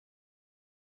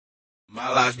My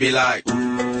life be like, yeah.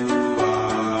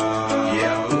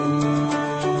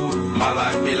 My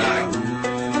life be like,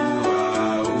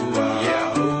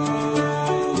 yeah.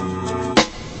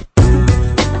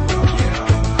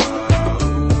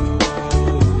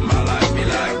 My life be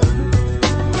like,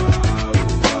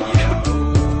 yeah.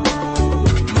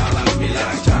 My life be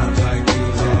like times like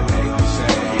these that make me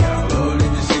say, yeah. Lord,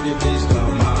 in the city, please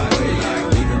come my way. Like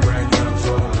leaving bread on the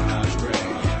floor when I stray.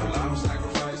 Yeah, I'm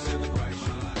sacrificing the price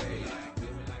you pay.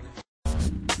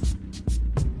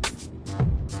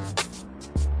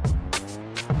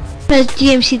 Press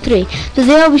GMC3.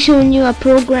 Today I'll be showing you a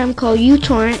program called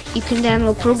Utorrent. You can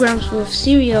download programs with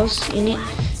serials in it.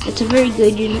 It's a very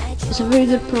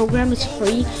good program. It's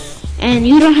free, and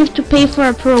you don't have to pay for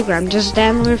a program. Just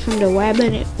download it from the web,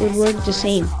 and it would work the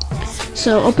same.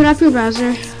 So open up your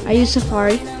browser. I use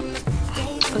Safari.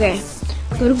 Okay,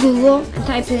 go to Google and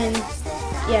type in go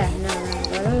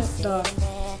to the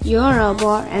URL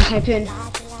bar and type in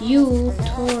utorrent.com.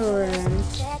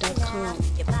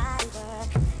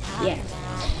 Yeah.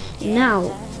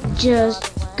 Now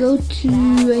just go to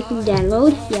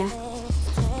download,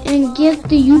 and get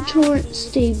the uTorrent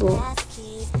stable.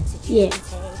 Get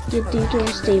the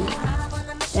uTorrent stable.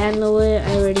 Download it. I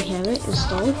already have it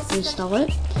installed. Install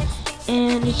it,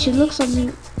 and it should look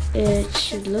something. It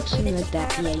should look something like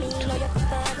that. Yeah,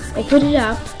 uTorrent. Open it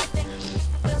up.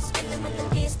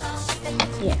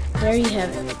 Yeah, there you have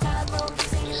it.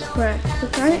 Just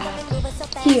click on it.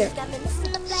 Here.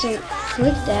 So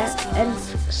click that and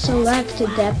select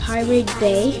that Pirate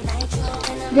Bay.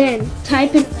 Then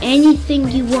type in anything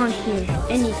you want here.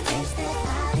 Anything.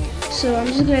 So I'm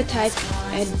just gonna type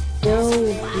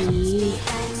Adobe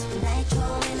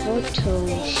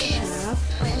Photoshop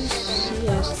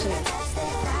CS3.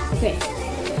 Okay,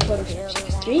 Photoshop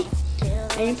CS3.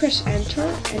 And you press enter,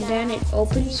 and then it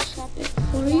opens it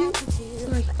for you.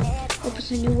 Like opens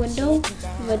a new window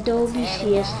of Adobe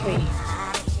CS3.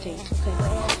 Okay.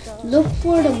 Look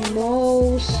for the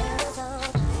most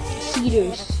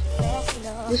cedars.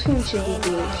 This one should be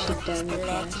good. Should down your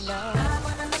class.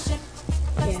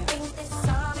 Yeah.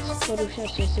 Photoshop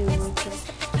just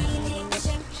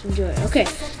enjoy it. Okay.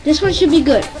 This one should be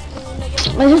good.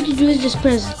 All you have to do is just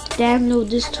press download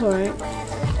this torrent.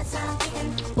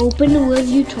 Open it with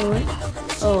uTorrent.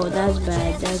 Oh, that's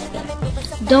bad.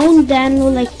 Don't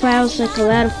download like files, like a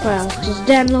lot of files. Just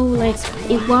download like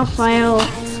one file,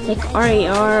 like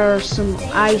RAR or some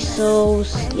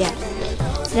ISOs. Yeah.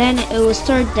 Then it will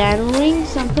start downloading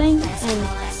something,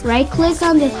 and right click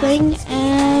on the thing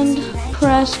and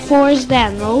press force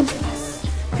download.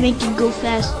 Make it go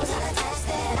faster.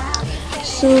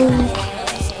 So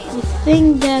I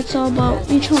think that's all about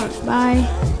uTorrent. Bye.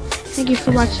 Thank you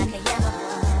for watching.